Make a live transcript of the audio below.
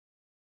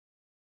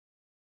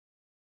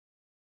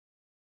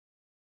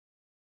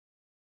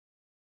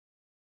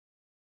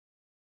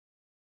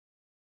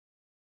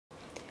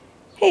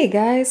Hey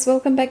guys,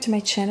 welcome back to my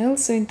channel.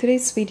 So in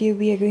today's video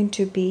we are going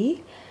to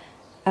be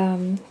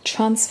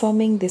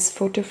transforming this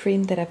photo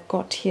frame that I've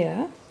got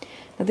here.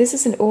 Now this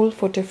is an old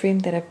photo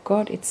frame that I've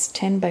got. It's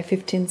 10 by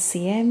 15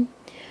 cm.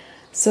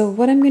 So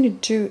what I'm going to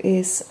do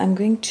is I'm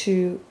going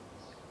to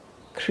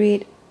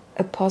create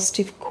a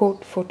positive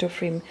quote photo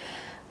frame.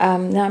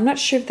 Now I'm not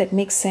sure if that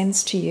makes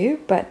sense to you,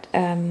 but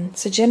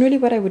so generally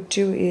what I would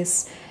do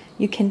is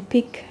you can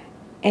pick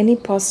any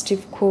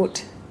positive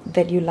quote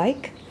that you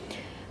like.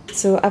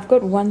 So I've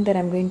got one that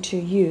I'm going to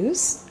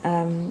use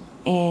and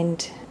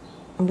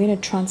I'm going to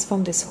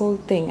transform this whole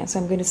thing. So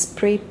I'm going to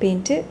spray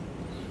paint it,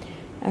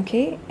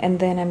 okay,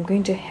 and then I'm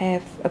going to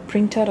have a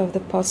printout of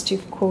the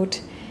positive quote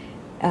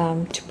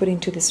to put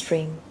into this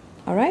frame.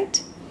 All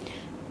right.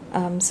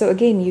 So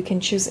again, you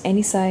can choose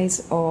any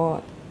size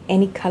or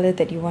any color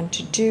that you want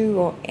to do,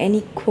 or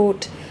any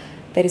quote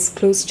that is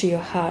close to your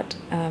heart.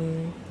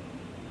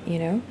 You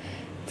know,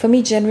 for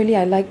me, generally,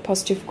 I like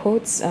positive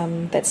quotes.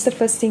 That's the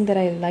first thing that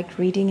I like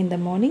reading in the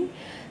morning.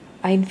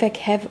 I, in fact,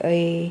 have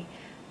a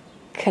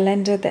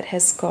calendar that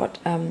has got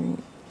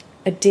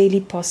a daily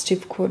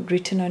positive quote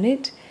written on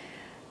it.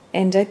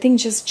 And I think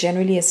just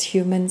generally as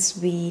humans,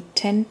 we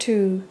tend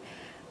to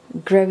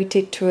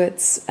gravitate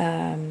towards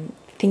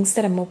things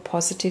that are more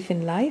positive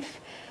in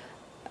life.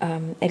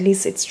 At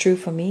least it's true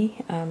for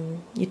me.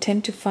 You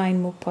tend to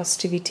find more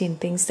positivity in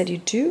things that you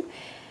do.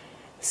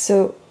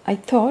 So I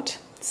thought,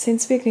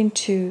 since we're going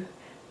to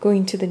go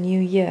into the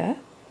new year,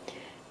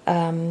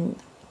 I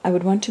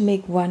would want to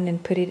make one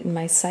and put it in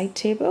my side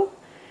table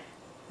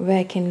where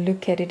I can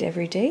look at it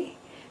every day.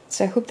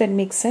 So I hope that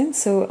makes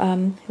sense. So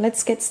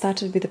let's get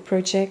started with the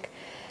project.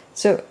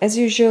 So as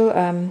usual,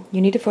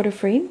 you need a photo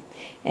frame,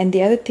 and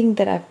the other thing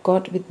that I've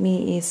got with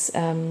me is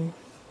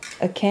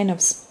a can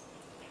of,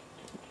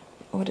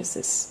 what is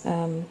this?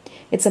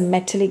 It's a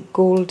metallic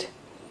gold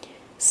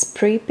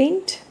spray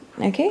paint.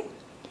 Okay,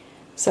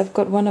 so I've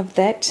got one of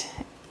that,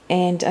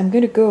 and I'm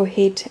going to go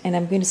ahead and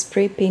I'm going to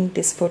spray paint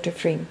this photo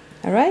frame.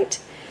 All right.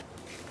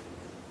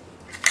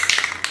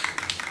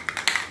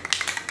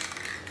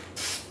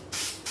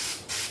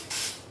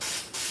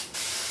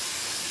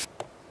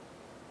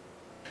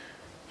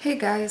 Hey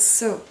guys,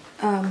 so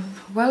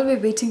while we're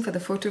waiting for the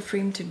photo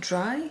frame to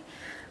dry,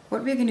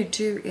 what we're going to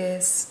do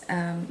is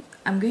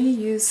I'm going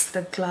to use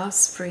the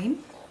glass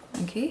frame,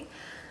 okay,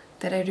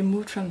 that I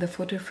removed from the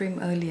photo frame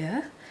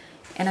earlier,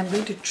 and I'm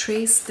going to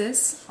trace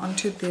this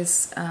onto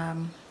this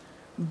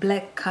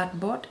black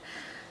cardboard.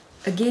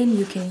 Again,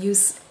 you can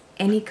use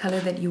any color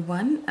that you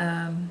want,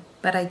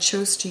 but I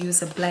chose to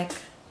use a black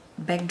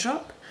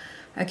backdrop.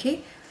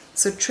 Okay,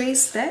 so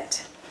trace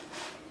that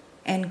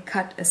and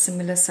cut a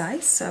similar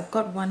size. So I've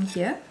got one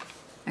here.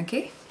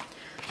 Okay,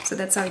 so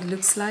that's how it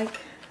looks like,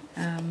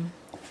 and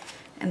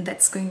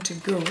that's going to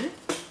go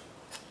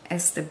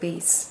as the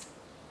base.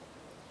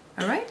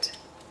 All right,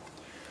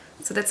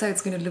 so that's how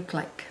it's going to look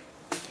like.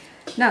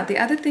 Now the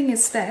other thing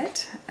is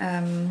that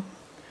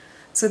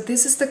so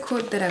this is the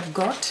quote that I've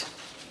got,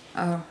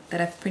 that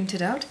I've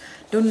printed out.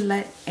 Don't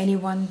let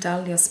anyone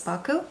dull your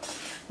sparkle.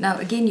 Now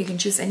again, you can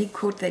choose any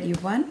quote that you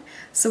want.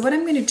 So what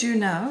I'm going to do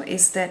now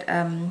is that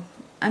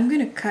I'm going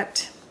to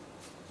cut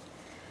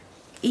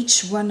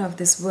each one of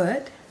this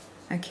word,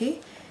 okay,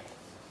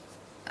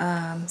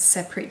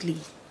 separately.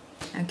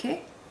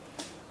 Okay,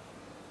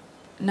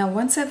 now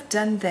once I've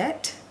done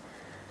that,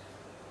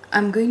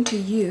 I'm going to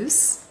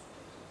use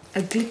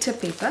a glitter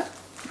paper.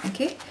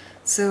 Okay,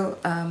 so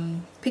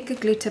pick a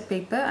glitter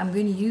paper. I'm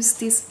going to use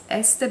this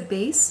as the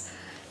base,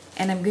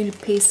 and I'm going to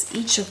paste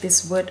each of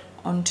this word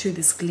onto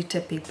this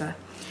glitter paper.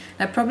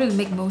 Now probably will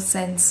make more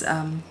sense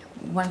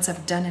once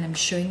I've done and I'm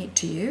showing it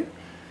to you,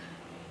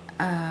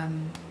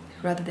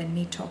 rather than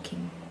me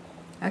talking.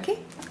 Okay,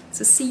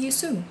 so see you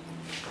soon.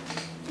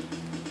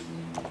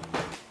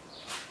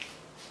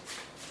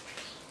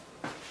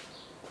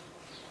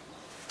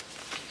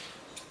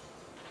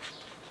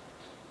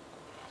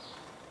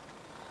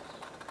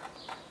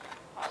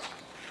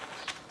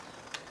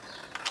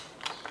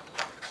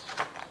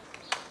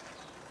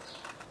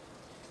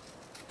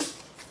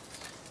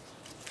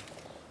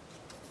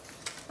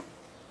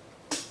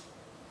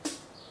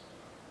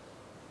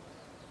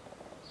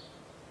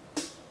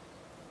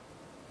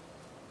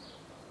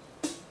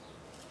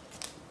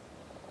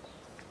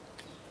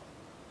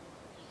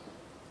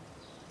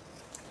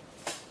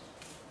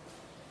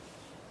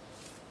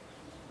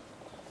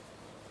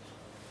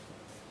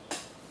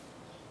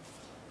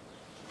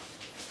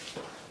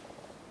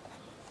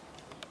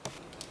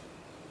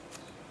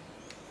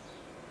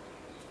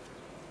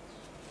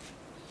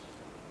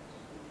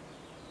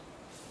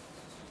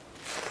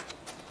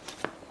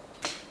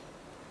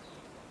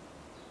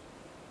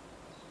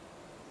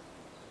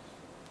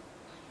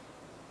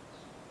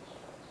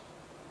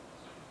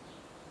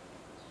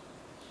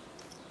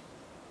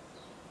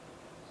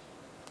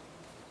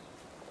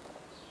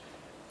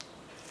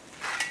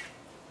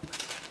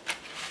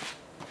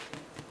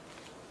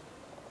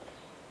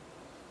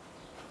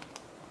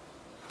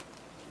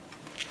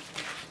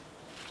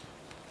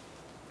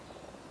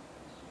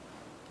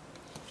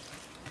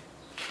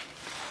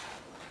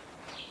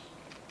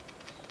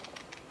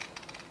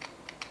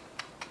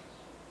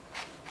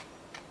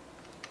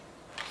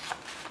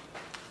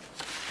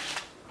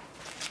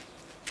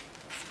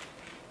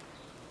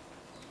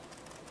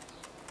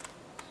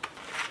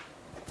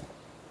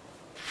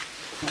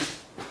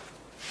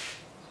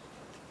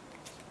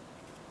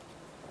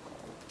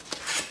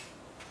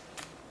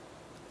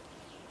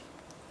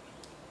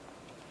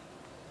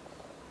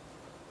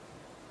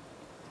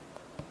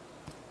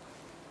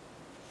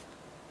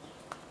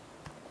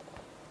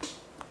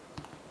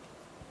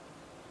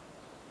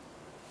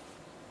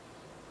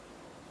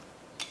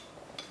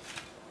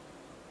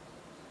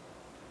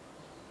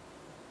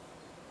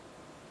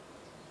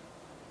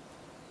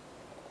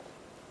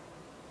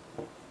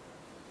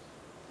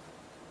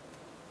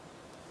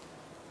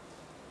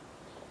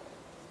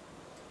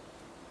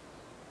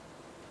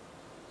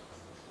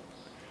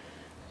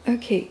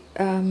 Okay,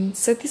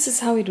 so this is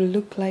how it will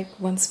look like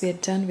once we are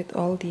done with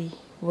all the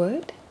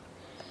word.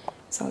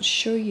 So I'll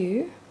show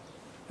you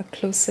a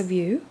closer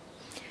view.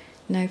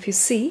 Now if you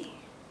see,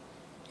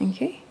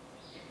 okay,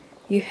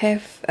 you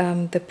have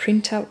the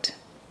printout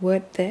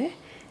word there,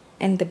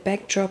 and the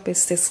backdrop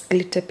is this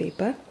glitter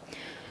paper.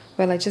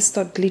 Well, I just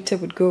thought glitter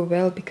would go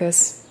well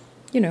because,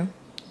 you know,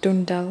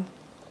 don't dull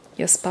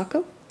your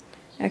sparkle.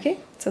 Okay,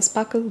 so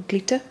sparkle,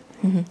 glitter.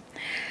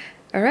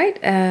 All right,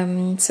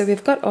 so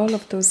we've got all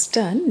of those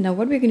done. Now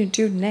what we're going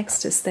to do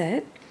next is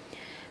that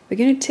we're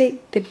going to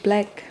take the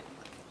black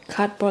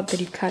cardboard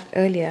that you cut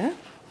earlier,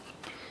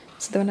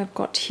 so the one I've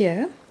got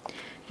here.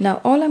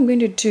 Now all I'm going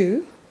to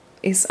do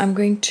is I'm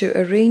going to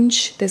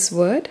arrange this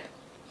word,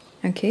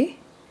 okay,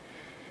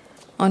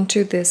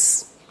 onto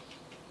this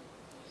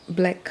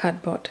black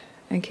cardboard.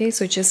 Okay,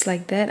 so just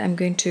like that, I'm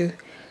going to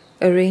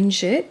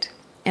arrange it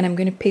and I'm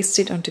going to paste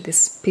it onto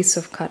this piece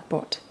of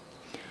cardboard.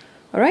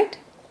 All right,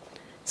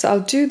 so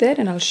I'll do that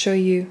and I'll show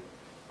you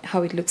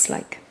how it looks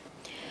like.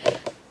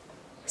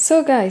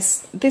 So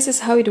guys, this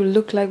is how it will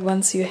look like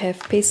once you have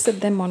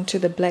pasted them onto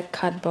the black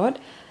cardboard.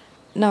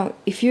 Now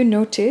if you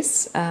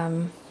notice,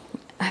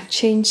 I've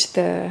changed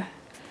the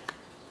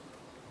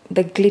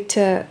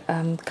glitter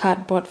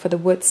cardboard for the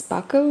word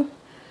sparkle.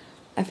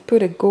 I've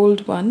put a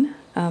gold one,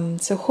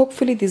 so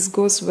hopefully this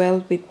goes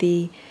well with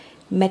the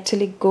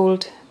metallic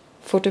gold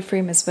photo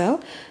frame as well.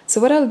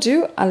 So what I'll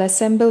do, I'll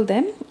assemble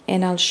them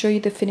and I'll show you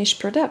the finished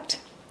product.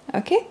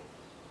 Okay,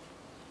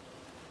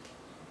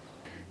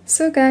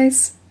 so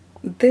guys,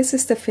 this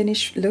is the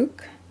finished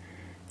look.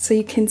 So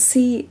you can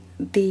see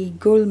the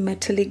gold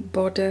metallic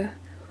border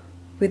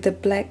with the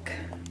black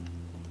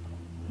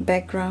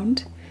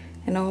background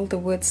and all the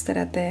words that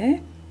are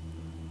there.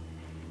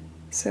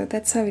 So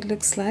that's how it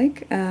looks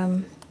like,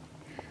 and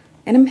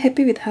I'm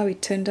happy with how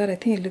it turned out. I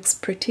think it looks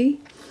pretty.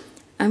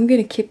 I'm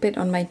going to keep it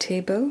on my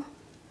table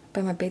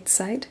by my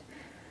bedside.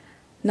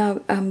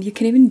 Now you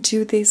can even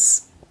do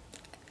this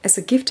as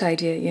a gift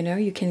idea, you know,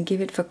 you can give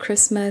it for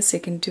Christmas,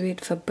 you can do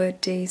it for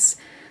birthdays,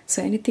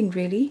 so anything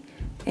really.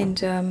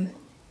 And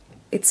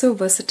it's so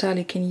versatile.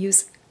 You can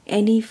use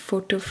any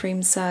photo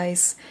frame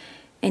size,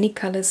 any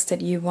colors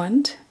that you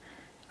want,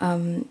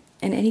 and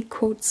any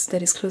quotes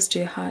that is close to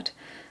your heart.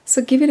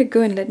 So give it a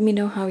go and let me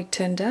know how it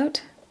turned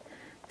out.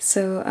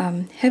 So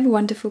have a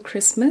wonderful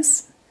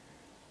Christmas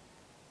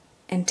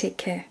and take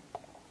care.